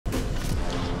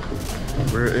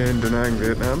We're in Da Nang,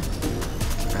 Vietnam,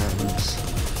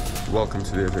 and welcome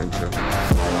to the adventure.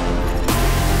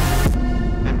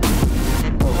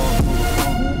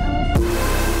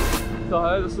 So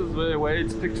hi, this is where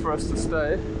Wade's picked for us to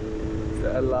stay. It's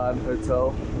the Adeline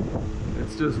Hotel.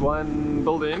 It's just one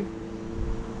building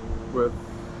with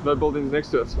no buildings next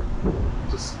to it.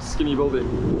 Just skinny building.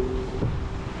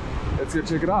 Let's go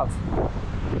check it out.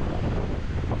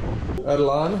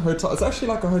 Adeline Hotel. It's actually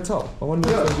like a hotel. I wonder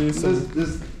if they do some...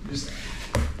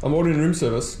 I'm ordering room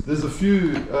service. There's a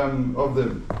few of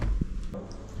them.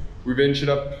 We ventured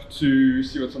up to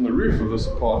see what's on the roof of this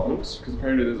apartment because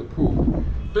apparently there's a pool.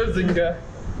 Bazinga!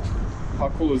 How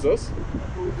cool is this?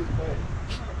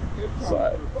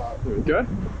 So, there we go.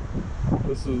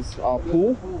 This is our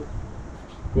pool.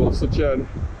 We'll sit here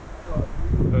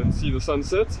and see the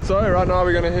sunset. So right now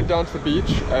we're going to head down to the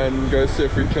beach and go see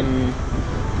if we can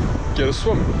get a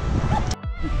swim.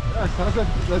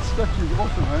 That structure is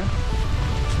awesome, eh?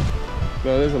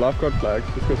 No, there's a lifeguard flag.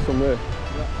 Let's go swim there.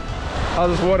 Yeah.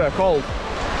 How's this water? Cold?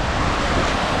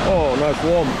 Oh, no, it's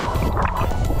warm.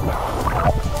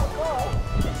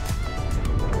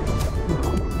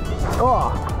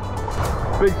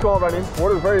 Oh, big swell running.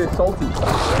 Water's very salty.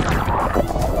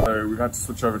 So we've had to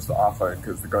switch over to the iPhone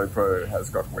because the GoPro has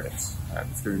got wet and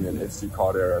it's giving me an SD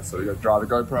card error. So we're going to dry the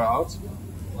GoPro out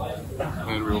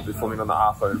and we'll be filming on the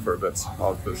iPhone for a bit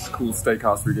of this cool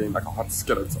steakhouse. We're getting like a hot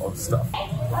skillet of stuff. Look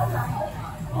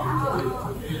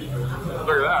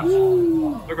at that.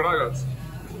 Look what I got.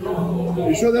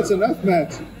 You sure that's enough,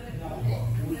 Matt?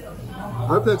 I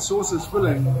hope that sauce is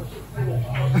filling.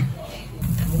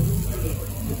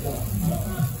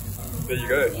 There you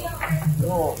go.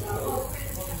 Oh.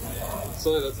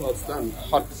 So that's how it's done.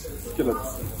 Hot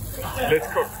skillets. Let's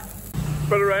cook.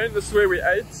 Bit of rain, this is where we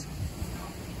ate.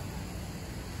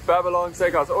 Babylon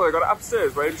Steakhouse. Oh, they got it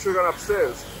upstairs. Wait, we should have gone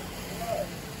upstairs.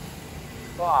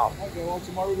 Wow. Okay, well,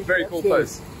 tomorrow we'll very cool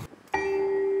place.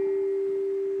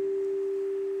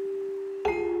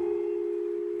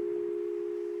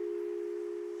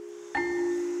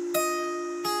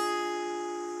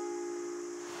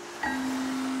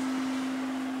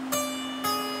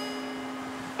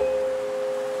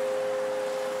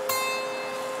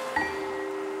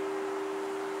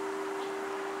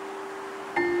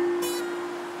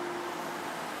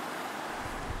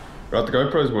 Right, the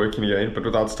GoPro is working again, but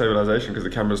without stabilization because the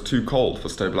camera is too cold for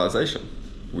stabilization.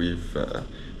 We've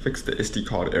fixed the SD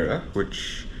card error,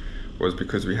 which was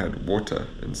because we had water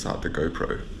inside the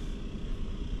GoPro.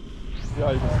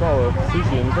 Yeah, you can smell the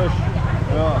sushi and the fish.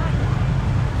 Yeah.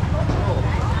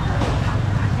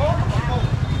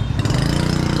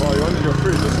 Oh, you wanted your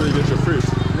fruit, that's where you get your fruit.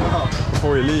 Yeah.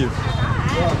 Before we leave.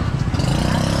 Yeah.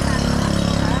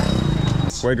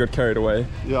 Wade got carried away.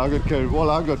 Yeah, I got carried. Well,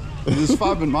 there's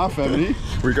 5 in my family.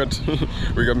 we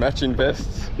got matching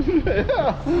vests.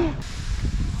 Yeah.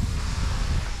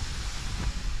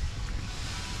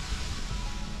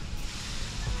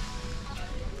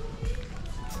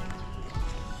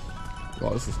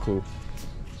 Wow, this is cool.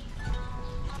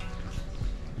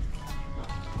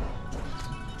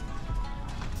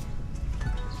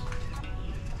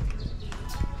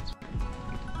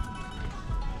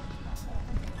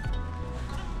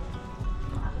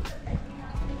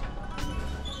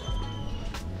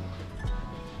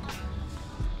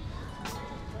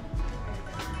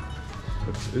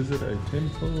 Is it a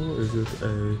temple? Is it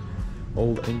a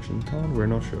old ancient town? We're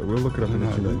not sure. We'll look it up and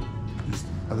let you know. There's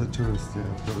other tourists there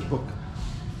have got a book.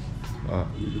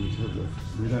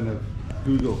 We don't have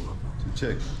Google to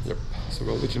check. Yep. So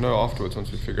we'll let you know afterwards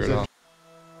once we figure it out.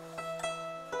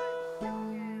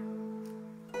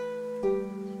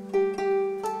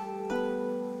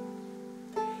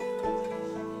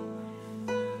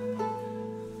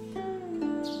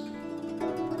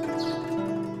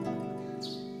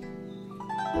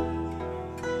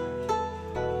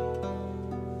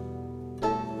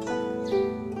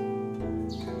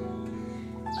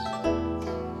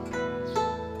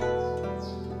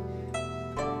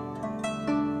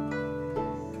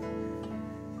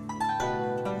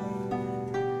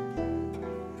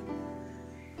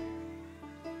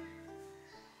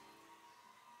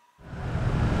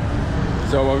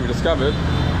 So what we've discovered,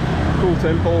 cool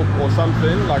temple or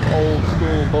something, like old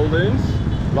school buildings,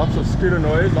 lots of scooter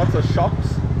noise, lots of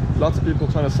shops, lots of people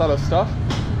trying to sell us stuff,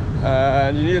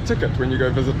 and you need a ticket when you go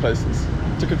visit places.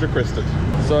 Ticket requested.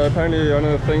 So apparently one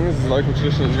of the things, local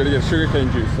tradition, is you've got to get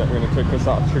sugarcane juice. So we're going to check this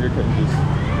out, sugarcane juice.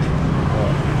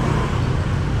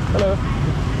 Hello.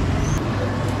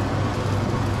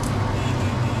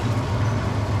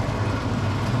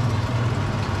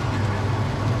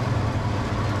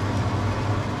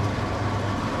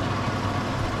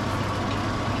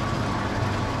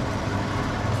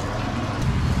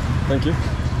 Thank you.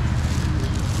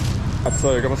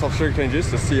 So I got myself sugarcane juice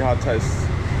to see how it tastes.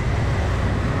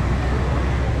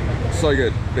 So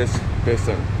good, best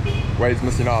thing. Wade's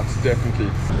missing out,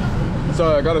 definitely.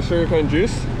 So I got a sugarcane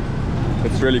juice.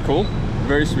 It's really cool,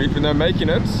 very sweet. When they're making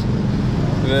it,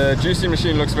 the juicing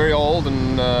machine looks very old,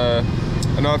 and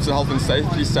I know it's a health and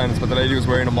safety standards, but the lady was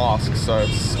wearing a mask, so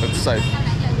it's safe.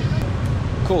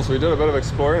 Cool, so we did a bit of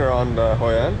exploring around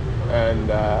Hoi An, and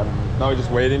now we're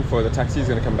just waiting for the taxi. He's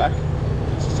going to come back.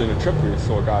 Just doing a trip. We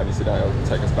saw a guy and he said he'll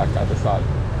take us back the other side.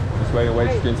 Just waiting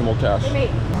to get some more cash.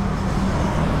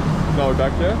 Now we're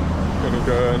back here. Gonna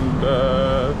go and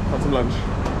have some lunch.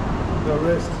 No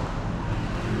rest.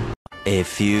 A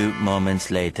few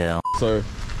moments later. So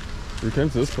we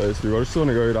came to this place. We just want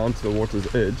to go down to the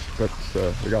water's edge, but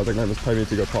the guy's like, no, just pay me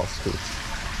to go past because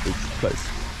it's the place.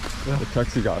 Yeah. The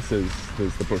taxi guy says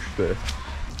there's the bush there.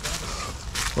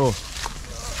 Oh.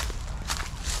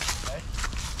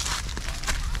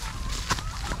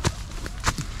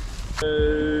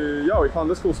 Yeah, we found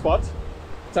this cool spot.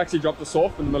 Taxi dropped us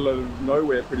off in the middle of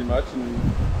nowhere pretty much, and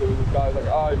there was this guy like,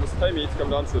 oh, you must pay me to come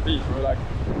down to the beach. And we're like,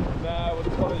 nah, we'll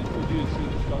just follow you through the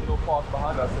jungle path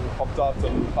behind us, and we popped out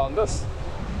and found this.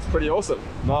 It's pretty awesome.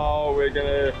 Now we're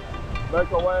gonna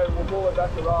make our way, we'll pull it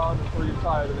back around until you get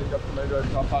tired, and then go up to the main road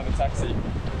and try and find a taxi.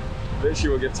 Eventually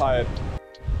we'll get tired.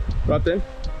 Right then,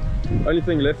 only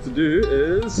thing left to do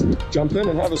is jump in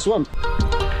and have a swim.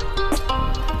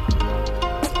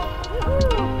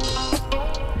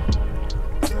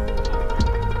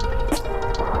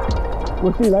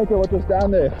 We'll see later what was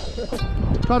down there.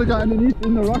 Try to go underneath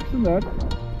in the rocks and that.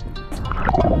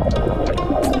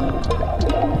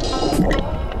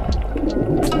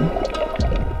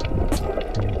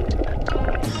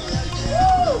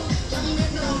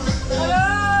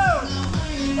 Hello!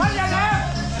 What's your name?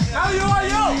 How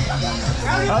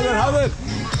are you? How's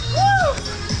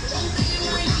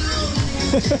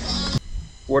it?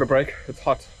 Water break, it's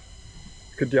hot.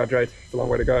 Could dehydrate, it's a long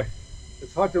way to go.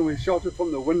 It's hot and we sheltered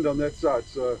from the wind on that side,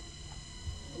 so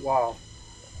wow.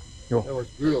 Yo. That was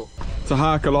brutal. It's a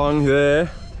hike along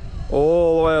there,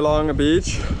 all the way along the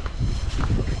beach,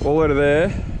 all the way to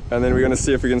there, and then we're going to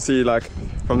see if we can see, like,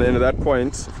 from the end of that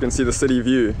point, if we can see the city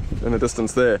view in the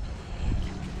distance there.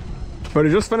 But we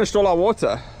just finished all our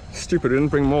water. Stupid, we didn't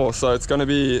bring more, so it's going to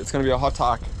be a hot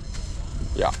hike.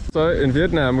 Yeah. So in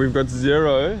Vietnam we've got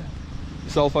 0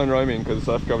 cell phone roaming because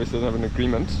South Africa obviously doesn't have an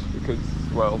agreement because,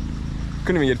 well,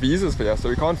 couldn't even get visas for here, so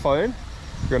we can't phone.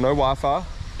 We've got no Wi-Fi.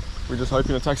 We're just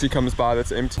hoping a taxi comes by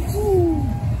that's empty.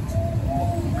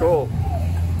 Cool.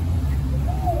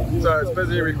 So it's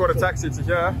busy. We caught a taxi to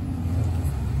here,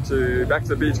 back to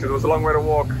the beach because it was a long way to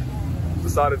walk.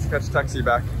 Decided to catch a taxi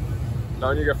back.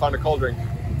 Now I need to go find a cold drink.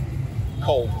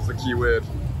 Cold is the key word.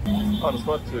 Fun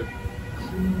spot too.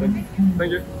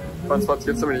 Thank you. Fun spot to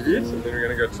get something to eat, and then we're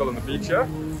gonna go chill on the beach here,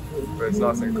 where it's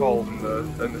nice and cold in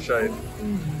the shade.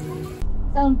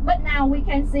 So, but now we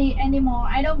can see anymore.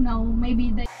 I don't know.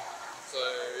 Maybe they. So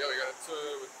yeah, we got a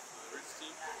tour with the Roots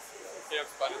team. Here up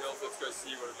to Bunny Hills. Let's go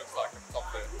see what it looks like at the top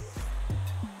there.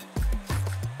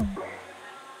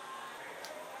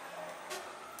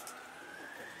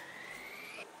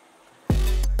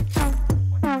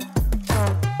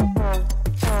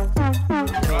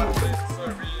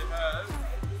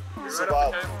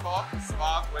 Survive.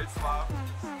 Survive, wait, survive.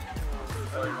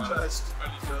 Only just.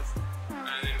 And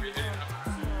then we're heading up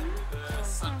to the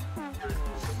Sun Bridge.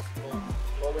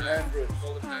 Golden Hand Bridge.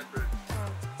 Golden Hand Bridge.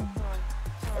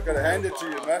 I've got to hand it to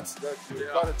you, Matt. That you're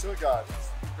quite a tour guide.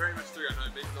 Very much tour guide. No,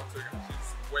 Meg's not tour guide.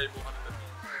 She's way more hunted than me.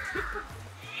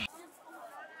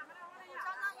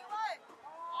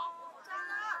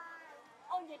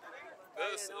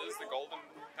 This is the Golden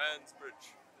Hands Bridge.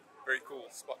 Very cool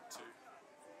spot to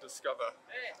discover.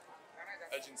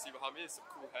 As you can see behind me, there's some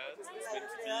cool hands. It's meant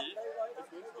to be,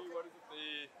 what is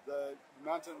it? The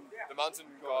mountain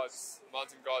guards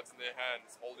in their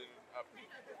hands holding up.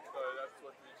 So that's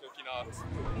what we're checking out.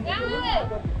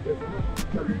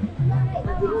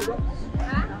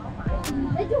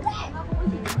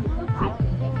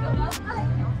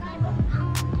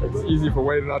 It's easy for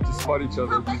Wade and I to spot each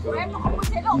other. He's the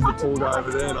tall guy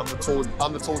over there, and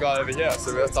I'm the tall guy over here.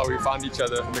 So that's how we find each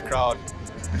other in the crowd.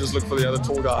 We just look for the other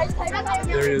tall guy.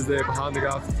 There he is, there behind the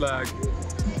guy with the flag.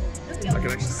 I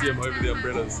can actually see him over the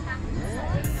umbrellas.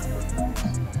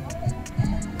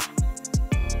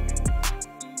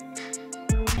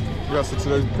 Yeah, so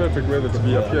today's perfect weather to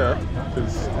be up here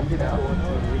because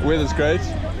the weather's great,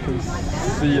 you can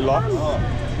see a lot,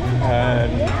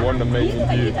 and what an amazing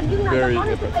view, very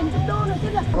epic.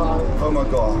 Oh my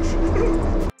gosh.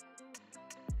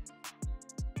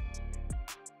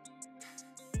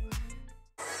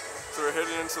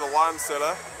 to the wine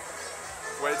cellar.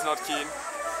 Wade's not keen.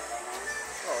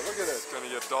 Oh, look at it. It's gonna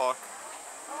get dark.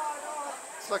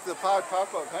 It's like the Pied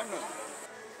Piper of Hamelin.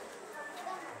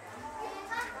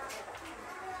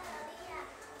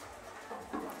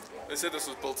 They said this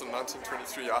was built in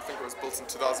 1923. I think it was built in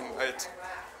 2008.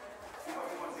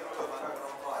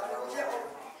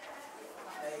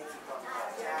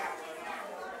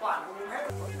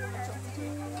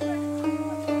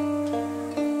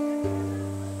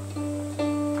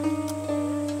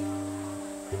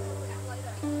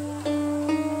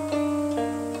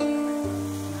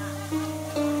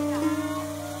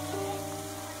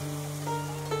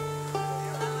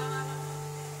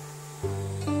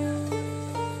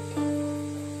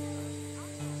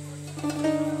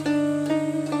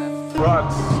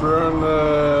 Right, we're on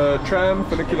the tram,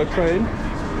 funicular train.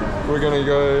 We're going to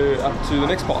go up to the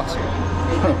next part.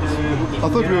 I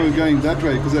thought we were going that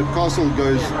way because that castle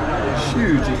goes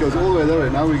huge. It goes all the way that way.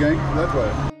 Now we're going that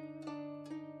way.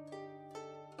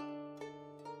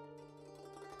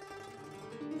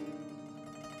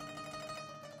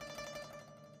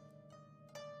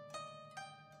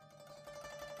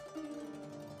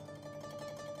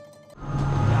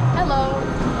 Hello.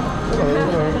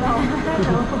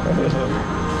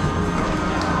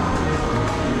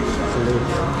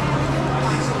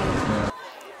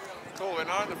 Cool, we're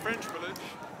now in the French village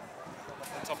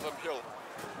on top of the hill.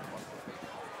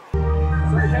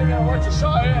 So we came here to watch a show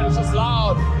and it's just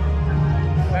loud.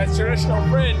 That's traditional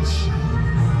French.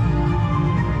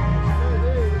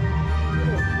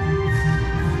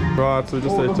 Right, so we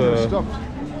just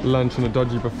ate lunch in a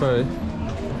dodgy buffet.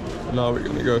 Now we're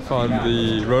going to go find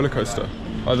the roller coaster.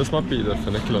 Oh, this might be the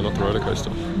funicular, not the roller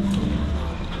coaster.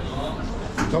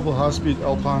 Double high-speed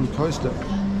alpine coaster.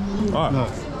 Oh. No.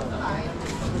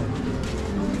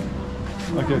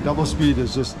 Okay, double speed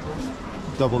is just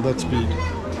double that speed.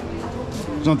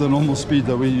 It's not the normal speed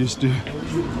that we used to.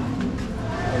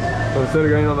 So instead of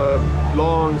going on a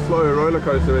long, slow roller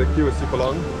coaster where the queue was super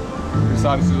long, we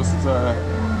decided to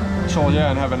just chill here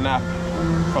and have a nap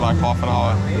for like half an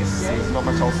hour. There's not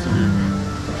much else to do.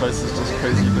 The place is just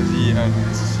crazy busy and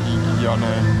you're on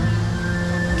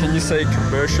a, can you say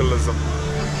commercialism?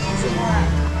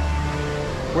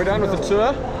 We're done with the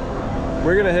tour.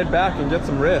 We're gonna head back and get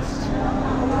some rest.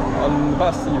 On the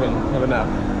bus even, have a nap.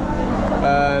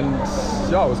 And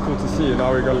yeah, it was cool to see.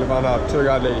 Now we're gonna find out tour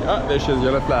guide lady. Oh, there she is,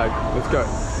 yellow flag. Let's go.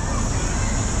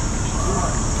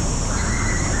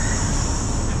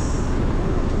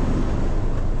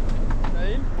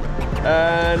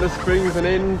 And this brings an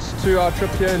end to our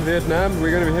trip here in Vietnam. We're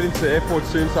going to be heading to the airport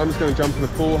soon, so I'm just going to jump in the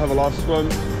pool, have a last swim,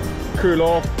 cool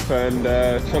off and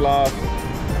chill out.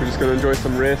 We're just going to enjoy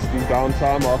some rest and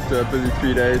downtime after a busy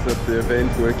 3 days at the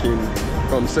event, working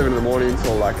from 7 in the morning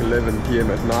till like 11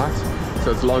 p.m. at night.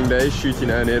 So it's a long day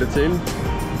shooting and editing.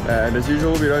 And as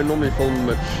usual, we don't normally film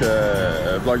much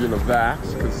vlogging of that,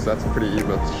 because that's pretty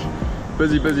much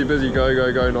busy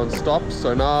go non-stop.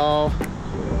 So now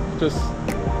just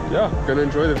gonna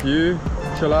enjoy the view,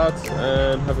 chill out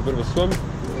and have a bit of a swim,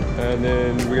 and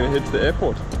then we're gonna head to the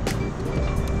airport.